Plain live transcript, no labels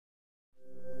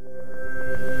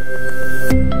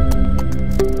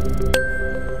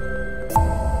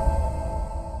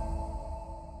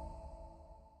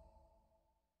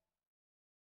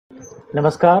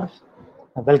Namaskar.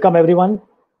 Welcome everyone.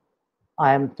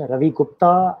 I am Ravi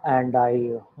Gupta and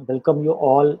I welcome you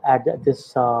all at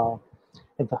this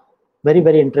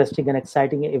very interesting and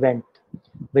exciting event,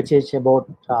 which is about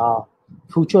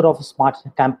future of smart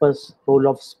campus, role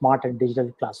of smart and digital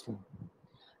classroom.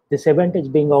 This event is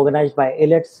being organized by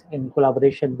Elets in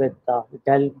collaboration with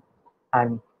Dell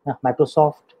and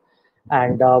Microsoft.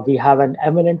 And we have an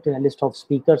eminent list of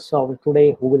speakers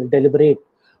today who will deliberate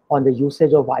on the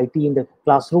usage of IT in the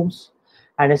classrooms,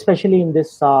 and especially in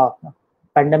this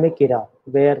pandemic era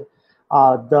where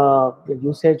the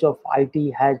usage of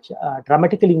IT has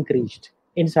dramatically increased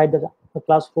inside the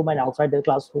classroom and outside the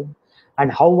classroom.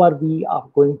 And how are we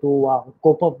going to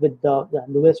cope up with the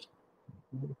newest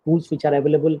tools which are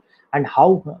available, and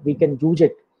how we can use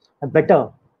it better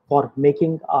for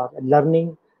making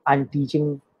learning and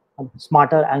teaching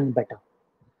smarter and better.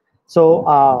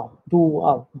 So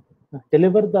to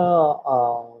deliver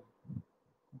the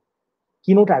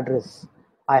keynote address,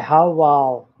 I have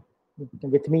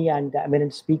with me an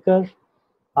eminent speaker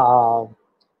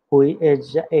who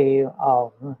is a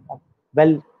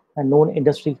well-known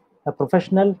industry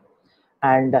professional,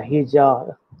 and he's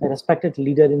a respected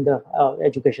leader in the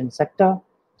education sector.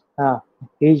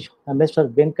 He's Mr.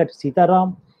 Venkat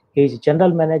Sitaram. He's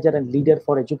General Manager and Leader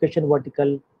for Education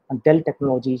Vertical and Dell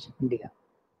Technologies India.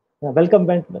 Welcome,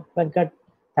 Venkat.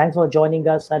 Thanks for joining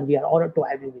us, and we are honored to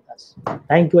have you with us.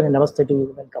 Thank you, and namaste to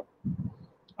you. Welcome.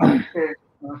 Okay,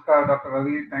 namaskar, Dr.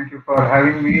 Ravi. Thank you for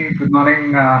having me. Good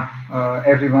morning,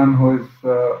 everyone who is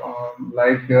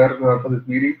live here for this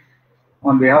meeting.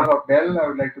 On behalf of Dell, I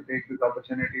would like to take this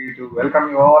opportunity to welcome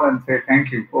you all and say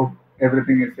thank you. Hope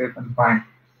everything is safe and fine.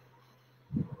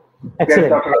 Excellent. Yes,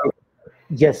 Dr. Ravi.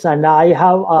 Yes, and I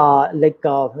have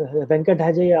Venkat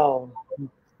has a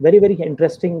very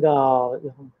interesting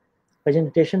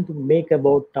presentation to make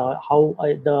about how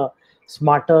the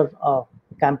smarter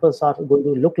campus are going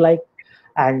to look like,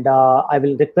 and I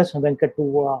will request Venkat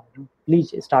to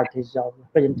please start his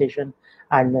presentation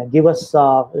and give us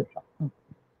a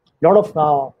lot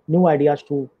of new ideas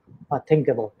to think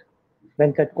about.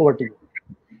 Venkat, over to you.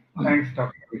 Thanks,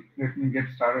 Dr. Let me get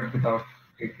started without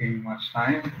taking much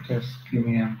time. Just give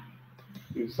me a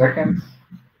few seconds.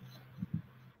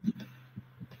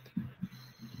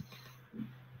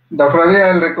 Dr. Ravi,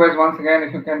 I'll request once again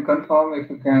if you can confirm if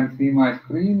you can see my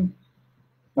screen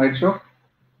slideshow.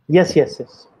 Yes.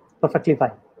 Perfectly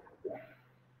fine.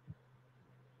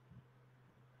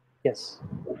 Yes.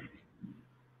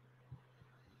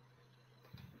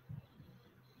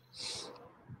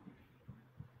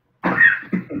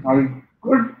 Are we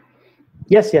good?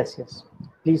 Yes.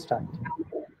 Please start.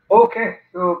 Okay.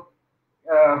 So,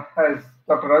 as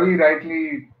Dr. Ravi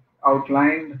rightly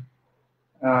outlined,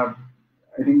 I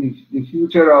think the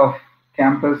future of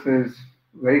campus is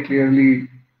very clearly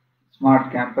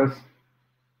smart campus.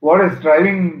 What is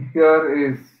driving here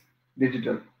is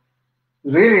digital.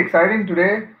 Really exciting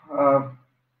today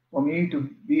for me to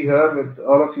be here with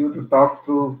all of you to talk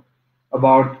through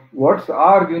about what's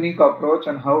our unique approach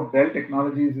and how Dell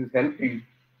Technologies is helping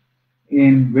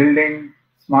in building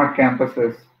smart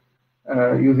campuses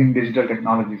using digital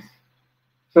technologies.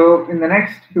 So in the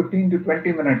next 15 to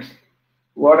 20 minutes,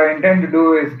 what I intend to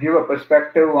do is give a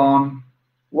perspective on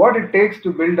what it takes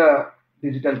to build a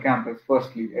digital campus.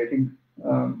 Firstly, I think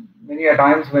many a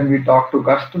times when we talk to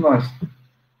customers,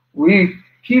 we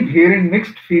keep hearing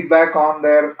mixed feedback on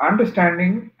their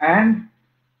understanding and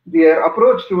their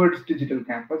approach towards digital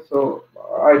campus. So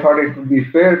I thought it would be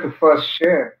fair to first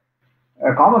share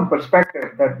a common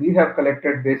perspective that we have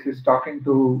collected basis talking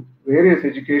to various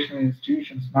educational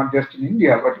institutions, not just in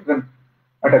India, but even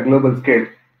at a global scale.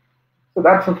 So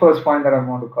that's the first point that I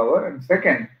want to cover. And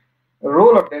second, the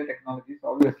role of Dell Technologies,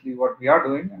 obviously what we are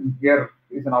doing, and here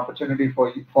is an opportunity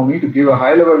for me to give a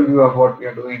high-level view of what we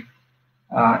are doing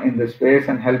in this space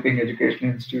and helping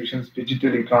educational institutions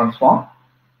digitally transform.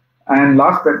 And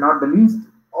last but not the least,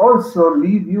 also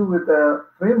leave you with a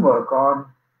framework on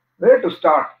where to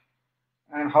start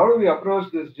and how do we approach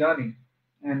this journey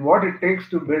and what it takes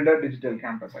to build a digital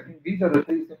campus. I think these are the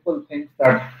three simple things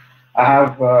that I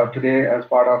have today as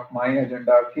part of my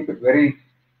agenda. Keep it very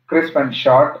crisp and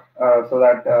short so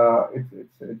that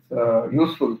it's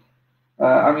useful.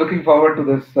 I'm looking forward to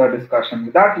this discussion.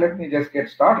 With that, let me just get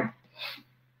started.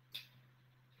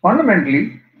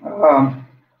 Fundamentally,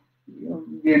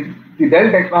 the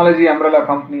Dell Technology umbrella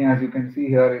company, as you can see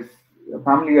here, is a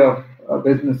family of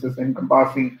businesses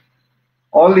encompassing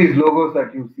all these logos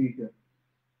that you see here.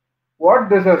 what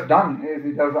this has done is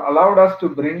it has allowed us to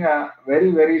bring a very,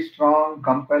 very strong,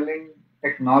 compelling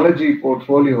technology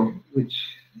portfolio, which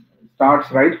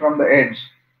starts right from the edge,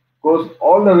 goes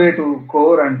all the way to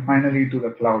core and finally to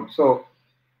the cloud. So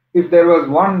if there was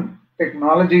one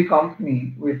technology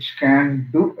company which can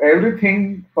do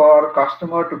everything for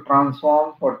customer to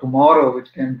transform for tomorrow,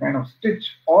 which can kind of stitch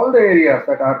all the areas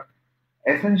that are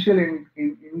essential in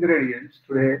ingredients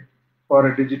today for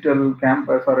a digital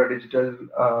campus or a digital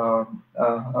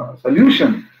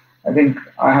solution, I think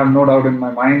I have no doubt in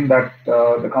my mind that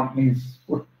the companies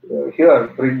put here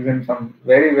brings in some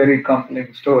very, very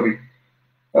compelling story.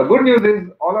 Good news is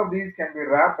all of these can be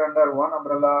wrapped under one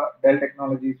umbrella, Dell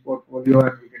Technologies portfolio,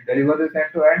 and we can deliver this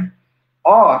end to end.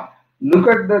 Or look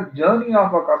at the journey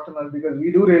of our customers, because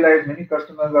we do realize many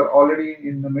customers are already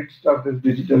in the midst of this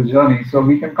digital journey. So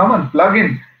we can come and plug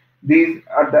in these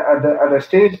at the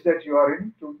stage that you are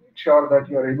in to make sure that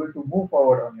you are able to move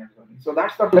forward on your journey. So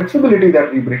that's the flexibility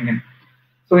that we bring in.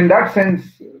 So in that sense,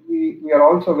 we are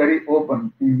also very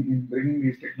open in bringing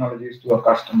these technologies to a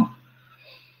customer.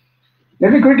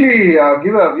 Let me quickly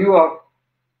give a view of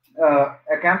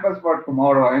a campus for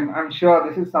tomorrow. I'm sure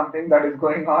this is something that is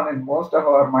going on in most of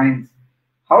our minds.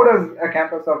 How does a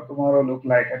campus of tomorrow look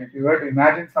like? And if you were to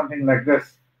imagine something like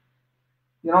this,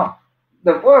 you know,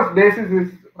 the first basis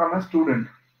is from a student.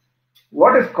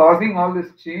 What is causing all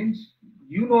this change?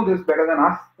 You know this better than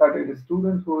us, that it is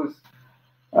students who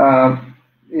uh,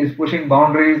 is pushing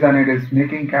boundaries, and it is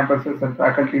making campuses and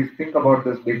faculties think about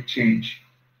this big change.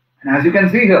 And as you can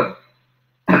see here,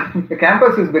 the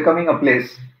campus is becoming a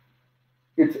place.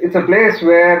 It's a place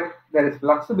where there is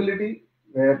flexibility,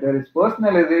 where there is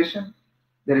personalization,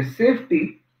 there is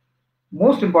safety.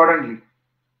 Most importantly,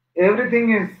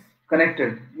 everything is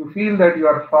connected. You feel that you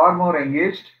are far more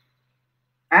engaged,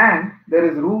 and there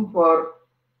is room for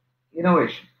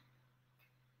innovation.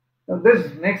 Now,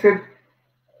 this makes it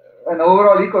an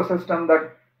overall ecosystem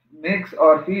that makes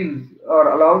or feels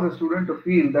or allows a student to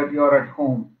feel that you are at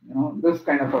home. This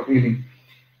kind of a feeling,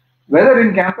 whether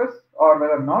in campus or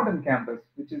whether not in campus,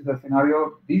 which is the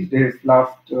scenario these days.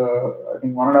 Last, I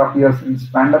think 1.5 years since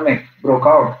pandemic broke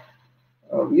out,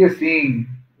 we are seeing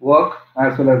work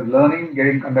as well as learning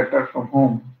getting conducted from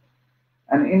home.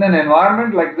 And in an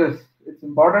environment like this, it's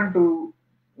important to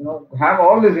have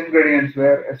all these ingredients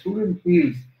where a student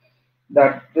feels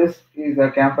that this is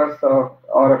a campus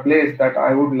or a place that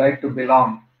I would like to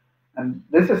belong. And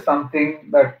this is something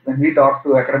that when we talk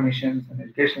to academicians and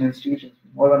education institutions,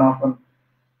 more than often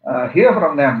hear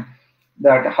from them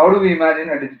that how do we imagine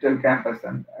a digital campus?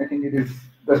 And I think it is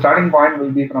the starting point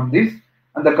will be from this.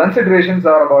 And the considerations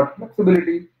are about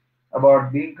flexibility,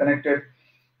 about being connected,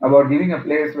 about giving a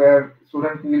place where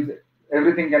student feels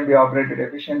everything can be operated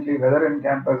efficiently, whether in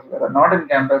campus, whether not in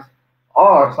campus,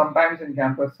 or sometimes in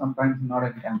campus, sometimes not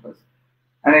in campus.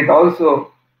 And it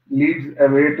also leads a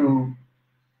way to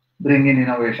bring in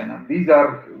innovation. And these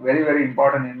are very, very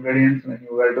important ingredients when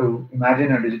you were to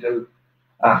imagine a digital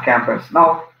campus.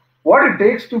 Now, what it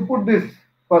takes to put this,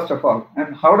 first of all,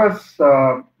 and how does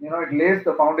it lays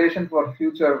the foundation for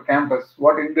future campus?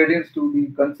 What ingredients to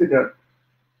be considered?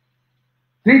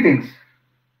 Three things: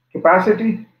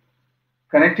 capacity,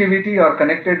 connectivity or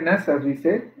connectedness, as we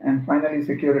say, and finally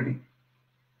security.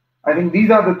 I think these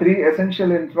are the three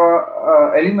essential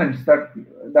elements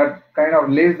that kind of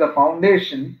lays the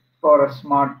foundation for a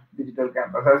smart digital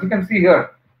campus. As you can see here,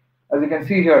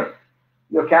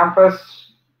 your campus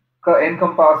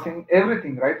encompassing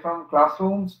everything, right from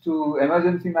classrooms to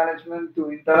emergency management to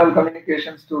internal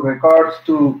communications to records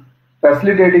to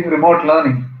facilitating remote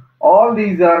learning. All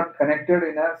these are connected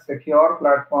in a secure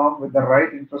platform with the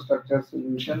right infrastructure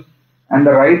solution and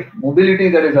the right mobility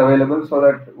that is available, so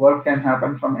that work can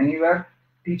happen from anywhere,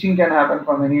 teaching can happen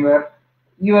from anywhere.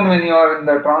 Even when you are in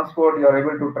the transport, you are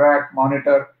able to track,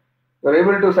 monitor, you're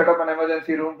able to set up an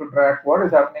emergency room to track what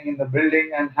is happening in the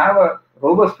building and have a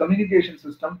robust communication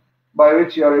system by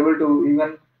which you are able to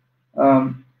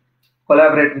even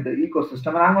collaborate with the ecosystem.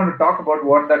 And I'm going to talk about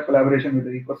what that collaboration with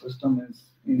the ecosystem is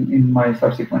in my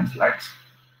subsequent slides.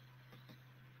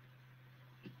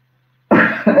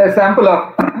 A sample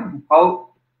of how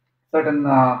certain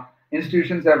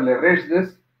institutions have leveraged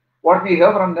this. What we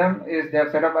hear from them is they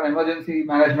have set up an emergency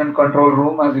management control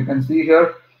room, as you can see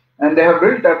here, and they have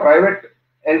built a private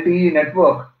LTE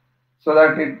network so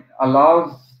that it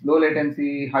allows low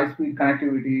latency, high speed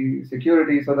connectivity,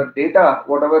 security, so that data,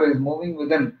 whatever is moving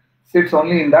within, sits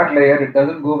only in that layer. It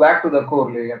doesn't go back to the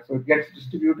core layer. So it gets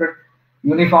distributed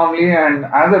uniformly, and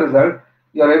as a result,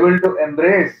 you are able to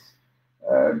embrace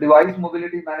device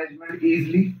mobility management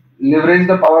easily, leverage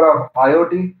the power of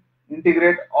IoT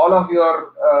integrate all of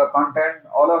your content,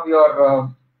 all of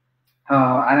your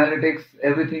analytics,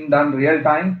 everything done real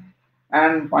time,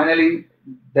 and finally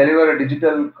deliver a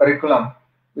digital curriculum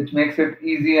which makes it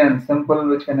easy and simple,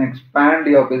 which can expand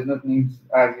your business needs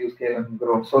as you scale and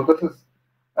grow. So this is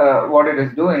what it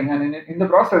is doing, and in the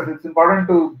process, it's important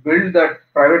to build that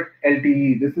private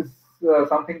LTE. This is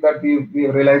something that we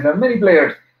have realized that many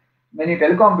players, many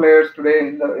telecom players today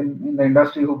in the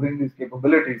industry who bring these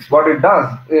capabilities. What it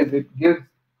does is it gives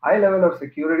high level of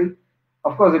security.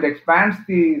 Of course, it expands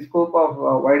the scope of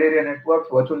wide area networks,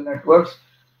 virtual networks,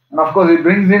 and of course, it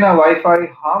brings in a Wi-Fi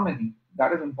harmony.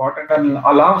 That is important and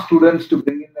allows students to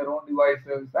bring in their own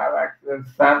devices, have access,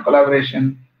 have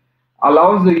collaboration,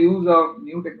 allows the use of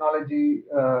new technology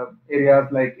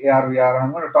areas like AR, VR.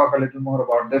 I'm going to talk a little more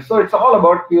about this. So it's all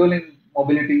about fueling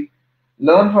mobility,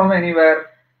 learn from anywhere,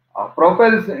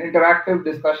 propels interactive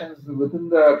discussions within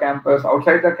the campus,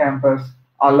 outside the campus,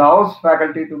 allows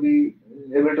faculty to be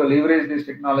able to leverage this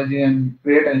technology and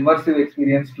create an immersive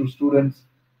experience to students,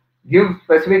 give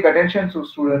specific attention to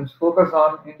students, focus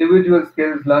on individual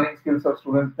skills, learning skills of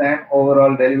students, then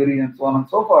overall delivery, and so on and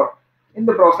so forth. In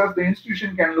the process, the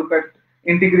institution can look at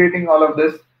integrating all of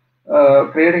this,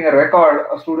 creating a record,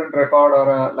 a student record or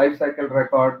a life cycle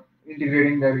record,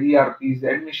 integrating their ERPs,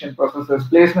 admission processes,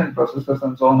 placement processes,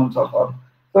 and so on and so forth.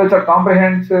 So it's a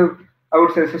comprehensive, I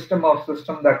would say, system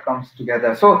that comes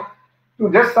together. So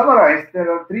to just summarize,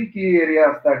 there are three key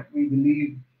areas that we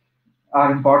believe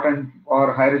are important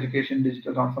for higher education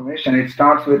digital transformation. It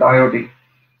starts with IoT.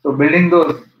 So building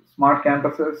those smart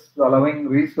campuses, allowing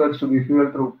research to be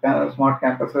fueled through smart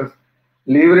campuses,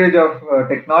 leverage of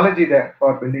technology there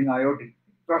for building IoT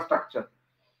infrastructure,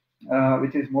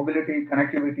 which is mobility,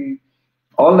 connectivity,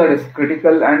 all that is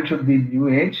critical and should be new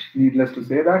age, needless to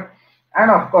say that.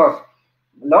 And of course,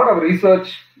 a lot of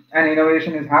research and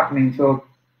innovation is happening. So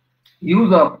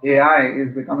use of AI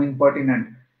is becoming pertinent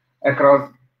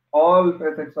across all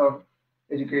facets of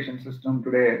education system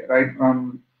today, right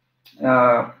from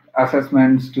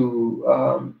assessments to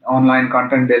online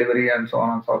content delivery and so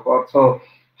on and so forth. So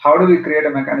how do we create a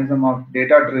mechanism of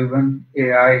data-driven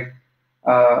AI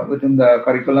within the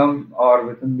curriculum or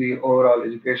within the overall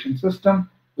education system?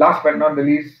 Last but not the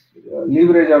least,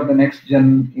 leverage of the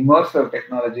next-gen immersive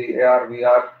technology, AR,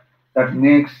 VR, that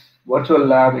makes virtual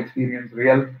lab experience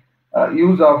real.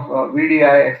 Use of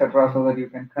VDI, etc., so that you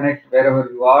can connect wherever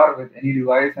you are with any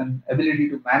device, and ability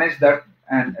to manage that,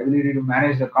 and ability to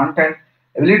manage the content,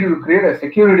 ability to create a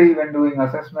security when doing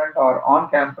assessment or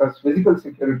on-campus physical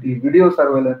security, video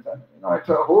surveillance, and it's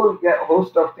a whole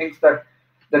host of things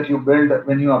that you build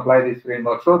when you apply this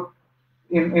framework. So,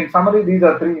 in summary, these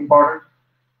are three important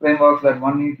frameworks that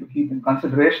one needs to keep in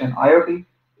consideration: IoT,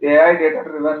 AI,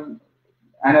 data-driven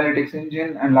analytics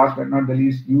engine, and last but not the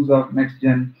least, use of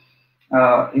next-gen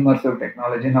immersive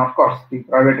technology. And of course, the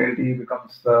private LTE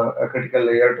becomes a critical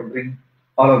layer to bring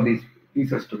all of these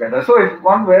pieces together. So if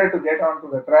one were to get onto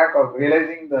the track of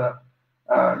realizing the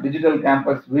digital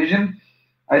campus vision,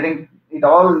 I think it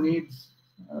all needs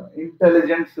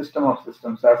intelligent system of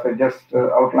systems, as I just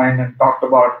outlined and talked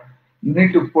about. You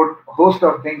need to put a host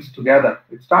of things together.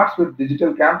 It starts with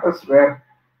digital campus, where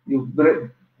you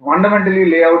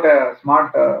fundamentally lay out a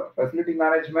smart facility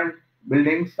management,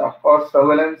 buildings, of course,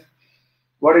 surveillance.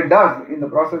 What it does in the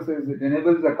process is it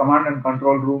enables a command and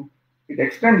control room. It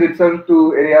extends itself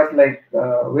to areas like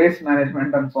waste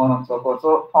management and so on and so forth.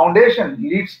 So foundation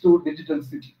leads to digital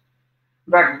city.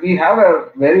 In fact, we have a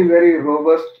very, very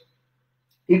robust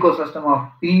ecosystem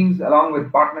of teams along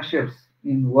with partnerships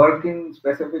in working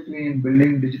specifically in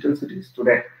building digital cities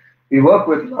today. We work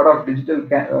with a lot of digital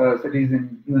cities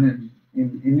even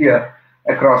in India,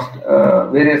 across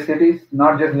various cities,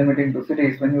 not just limiting to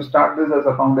cities. When you start this as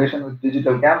a foundation with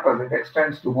digital campus, it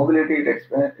extends to mobility,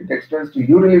 it extends to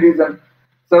utilities and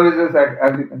services,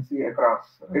 as you can see across,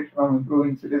 right, from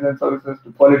improving citizen services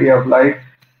to quality of life.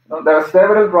 There are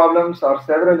several problems or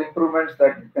several improvements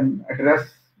that you can address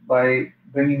by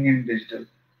bringing in digital.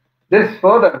 This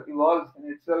further evolves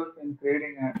in itself in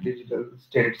creating a digital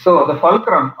state. So the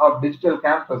fulcrum of digital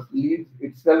campus leads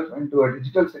itself into a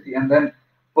digital city, and then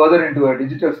further into a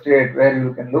digital state where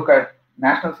you can look at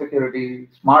national security,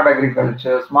 smart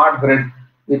agriculture, smart grid,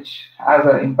 which has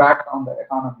an impact on the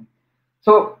economy.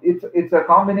 So it's a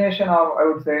combination of, I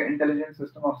would say, intelligent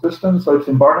system of systems. So it's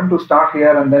important to start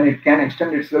here, and then it can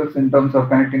extend itself in terms of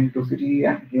connecting to city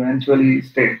and eventually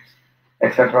states,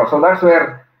 etc. So that's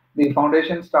where the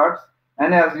foundation starts.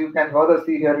 And as you can further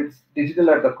see here, it's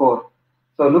digital at the core.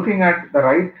 So looking at the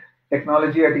right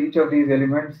technology at each of these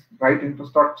elements, right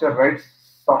infrastructure, right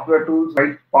software tools,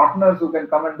 right partners who can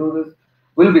come and do this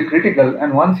will be critical.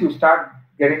 And once you start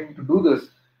getting to do this,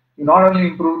 you not only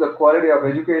improve the quality of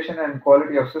education and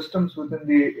quality of systems within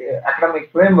the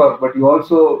academic framework, but you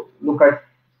also look at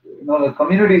the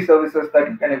community services that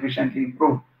you can efficiently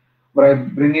improve by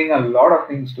bringing a lot of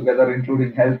things together,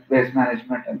 including health-based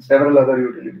management and several other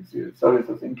utility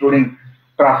services, including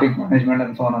traffic management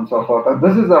and so on and so forth. And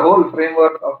this is the whole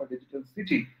framework of a digital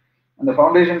city, and the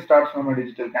foundation starts from a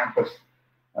digital campus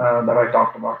that I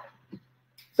talked about.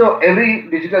 So every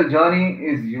digital journey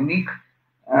is unique.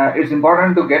 It's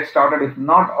important to get started if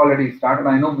not already started.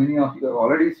 I know many of you have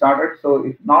already started. So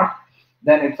if not,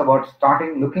 then it's about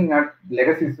starting looking at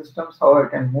legacy systems, how I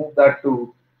can move that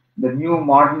to the new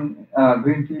modern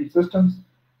greenfield systems.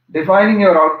 Defining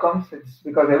your outcomes, it's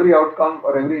because every outcome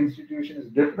or every institution is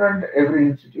different, every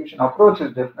institution approach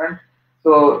is different.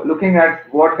 So looking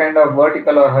at what kind of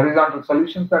vertical or horizontal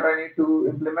solutions that I need to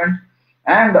implement,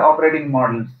 and operating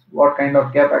models, what kind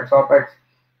of CapEx, OpEx,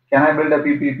 can I build a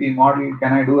PPP model,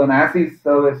 can I do an as-is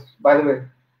service? By the way,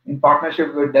 in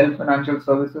partnership with Dell Financial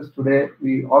Services today,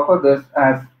 we offer this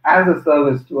as a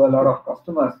service to a lot of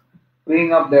customers,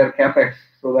 freeing up their CapEx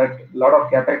so that a lot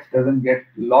of CapEx doesn't get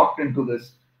locked into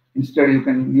this. Instead, you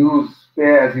can use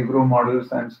pay-as-you-grow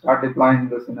models and start deploying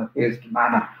this in a phased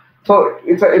manner. So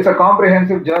it's a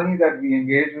comprehensive journey that we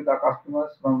engage with our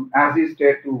customers from as-is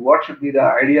state to what should be the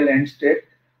ideal end state.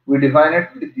 We define it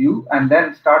with you and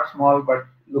then start small but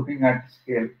looking at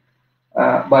scale.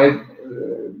 By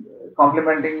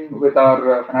complementing with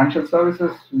our financial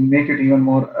services, we make it even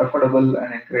more affordable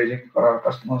and encouraging for our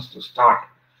customers to start.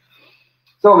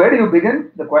 So where do you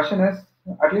begin? The question is,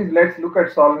 at least let's look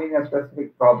at solving a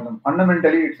specific problem.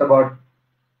 Fundamentally, it's about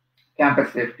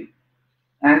campus safety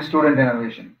and student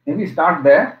innovation. Maybe start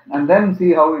there and then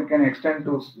see how we can extend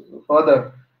to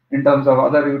further in terms of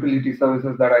other utility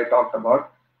services that I talked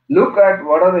about. Look at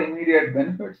what are the immediate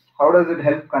benefits. How does it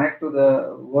help connect to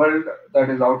the world that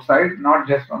is outside, not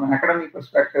just from an academic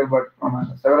perspective, but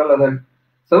from several other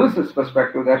services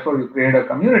perspective. Therefore, you create a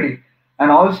community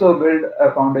and also build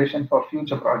a foundation for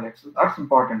future projects. So that's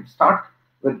important. Start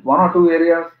with one or two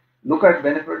areas, look at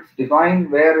benefits, define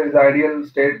where is the ideal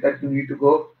state that you need to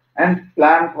go, and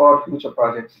plan for future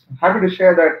projects. I'm happy to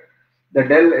share that the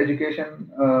Dell Education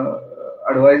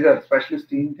Advisor Specialist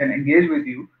team can engage with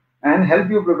you and help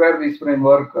you prepare this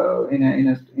framework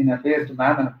in a phased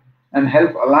manner and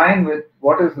help align with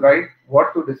what is right,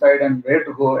 what to decide, and where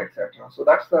to go, etc. So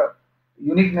that's the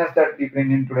uniqueness that we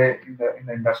bring in today in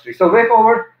the industry. So way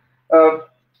forward,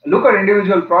 look at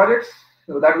individual projects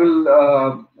so that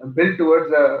will build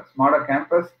towards a smarter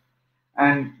campus.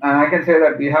 And I can say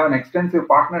that we have an extensive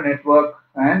partner network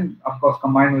and, of course,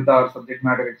 combined with our subject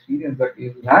matter experience that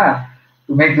we have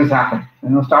to make this happen.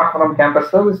 Start from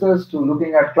campus services to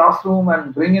looking at classroom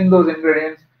and bring in those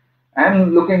ingredients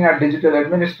and looking at digital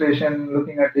administration,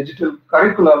 looking at digital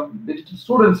curriculum, digital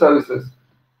student services.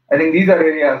 I think these are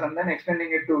areas, and then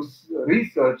extending it to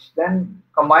research, then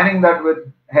combining that with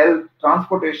health,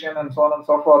 transportation, and so on and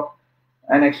so forth,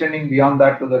 and extending beyond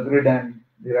that to the grid and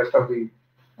the rest of the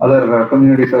other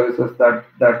community services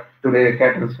that today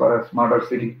caters for a smarter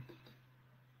city.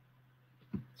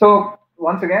 So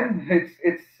once again,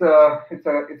 it's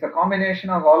a combination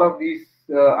of all of these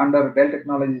under Dell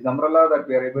Technologies umbrella that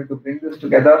we are able to bring this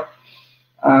together.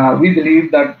 We believe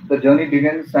that the journey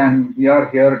begins, and we are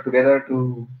here together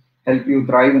to help you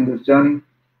thrive in this journey.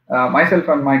 Myself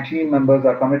and my team members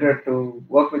are committed to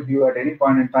work with you at any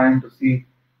point in time to see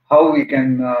how we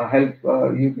can help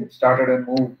you get started and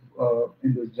move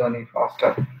in this journey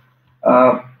faster.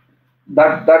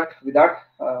 With that,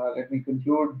 let me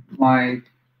conclude my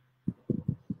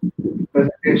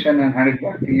presentation and hand it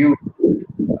back to you,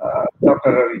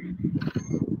 Dr. Ravi.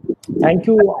 Thank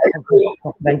you,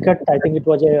 Venkat. I think it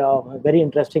was a very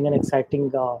interesting and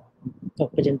exciting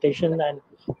presentation, and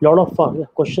a lot of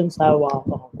questions have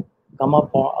come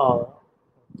up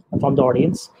from the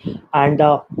audience. And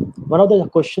one of the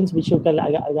questions which you can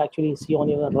actually see on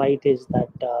your right is that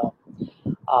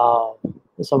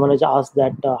someone has asked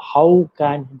that how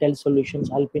can Dell solutions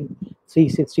help in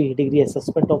 360-degree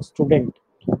assessment of student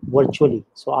virtually?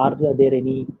 So are there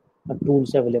any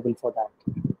tools available for that?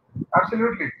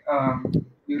 Absolutely.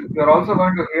 You're also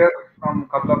going to hear from a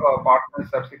couple of our partners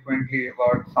subsequently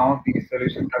about some of these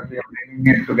solutions that we are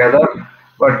bringing in together.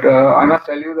 But I must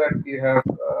tell you that we have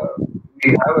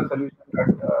a solution that,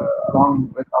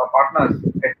 along with our partners,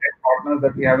 partners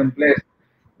that we have in place,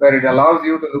 where it allows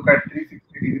you to look at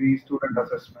 360-degree student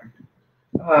assessment,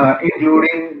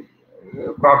 including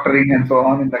proctoring and so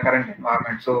on in the current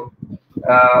environment. So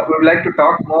we would like to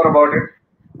talk more about it.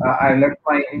 I left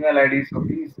my email ID, so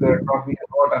please drop me a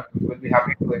note, and we'll be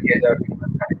happy to engage our team.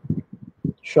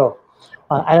 Sure.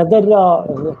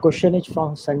 Another question is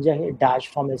from Sanjay Dash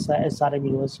from SRM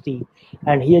University,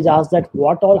 and he has asked that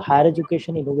what all higher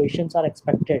education innovations are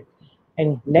expected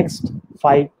in next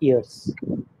 5 years.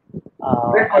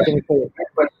 Great I question. think it's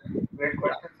Great question. Great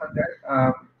question,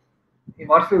 Sanjay.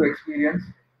 Immersive experience,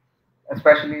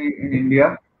 especially in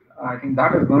India, I think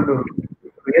that is going to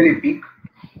really peak.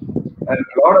 A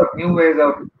lot of new ways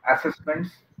of assessments.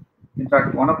 In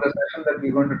fact, one of the sessions that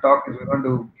we're going to talk is we're going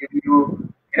to give you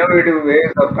innovative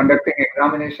ways of conducting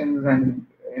examinations and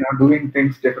doing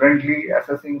things differently,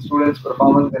 assessing students'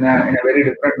 performance in a very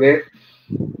different way.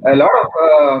 A lot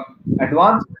of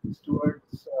advancements towards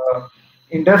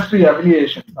industry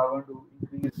affiliations are going to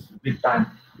increase big time.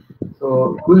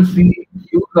 So you will see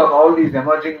use of all these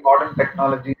emerging modern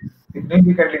technologies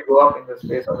significantly go up in the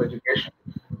space of education.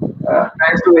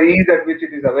 Thanks to the ease at which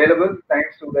it is available,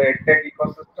 thanks to the EdTech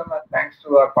ecosystem, and thanks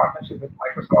to our partnership with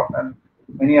Microsoft and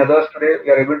many others today, we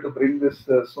are able to bring this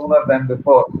sooner than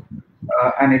before,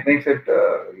 and it makes it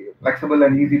flexible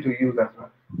and easy to use as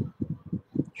well.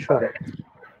 sure. Okay.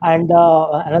 And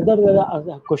another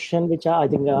question, which I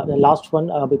think the last one,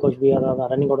 because we are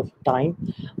running out of time,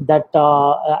 that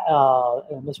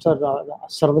Mr.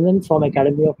 Saravanan from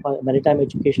Academy of Maritime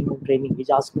Education and Training is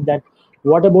asking that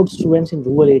what about students in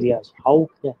rural areas? How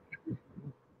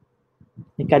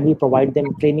can we provide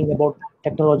them training about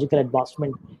technological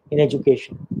advancement in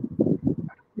education?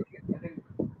 I think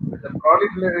with the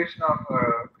proliferation of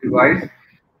device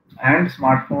and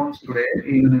smartphones today,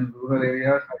 even in rural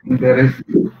areas, I think there is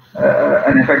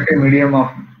an effective medium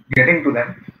of getting to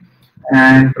them.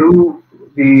 And through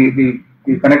the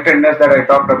connectedness that I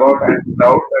talked about and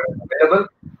cloud that is available,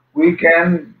 we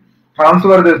can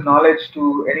transfer this knowledge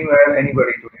to anywhere,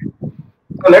 anybody today.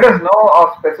 So let us know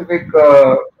of specific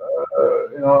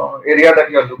area that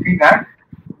you are looking at.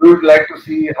 We would like to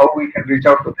see how we can reach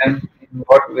out to them in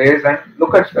what ways and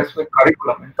look at specific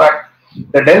curriculum. In fact,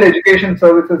 the Dell Education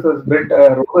Services has built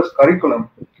a robust curriculum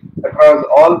across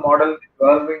all model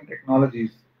evolving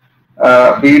technologies,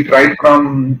 be it right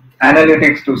from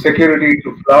analytics to security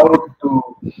to cloud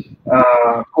to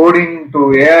coding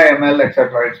to AI, ML,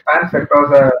 etc. It spans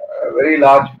across a very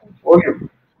large portfolio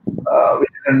which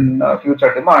is in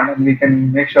future demand, and we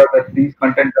can make sure that these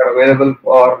contents are available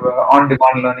for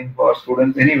on-demand learning for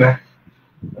students anywhere.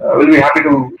 We'll be happy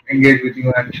to engage with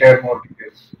you and share more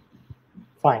details.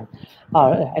 Fine.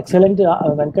 Excellent,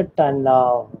 Venkat, and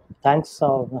thanks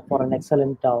for an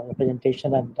excellent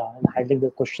presentation and handling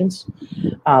the questions.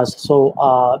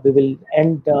 We will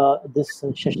end this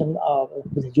session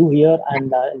with you here,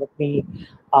 and let me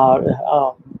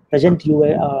present you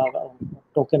a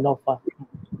token of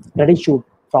gratitude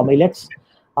from Elets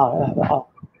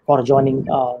for joining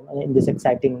in this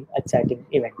exciting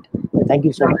event. Thank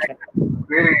you so much.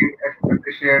 Really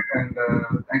appreciate and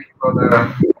thank you for the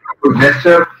good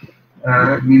gesture.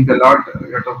 It means a lot,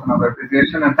 your token of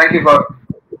appreciation, and thank you for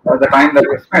the time that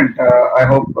we spent. I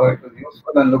hope it was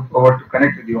useful and look forward to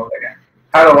connect with you all again.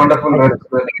 Have a wonderful rest of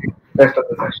the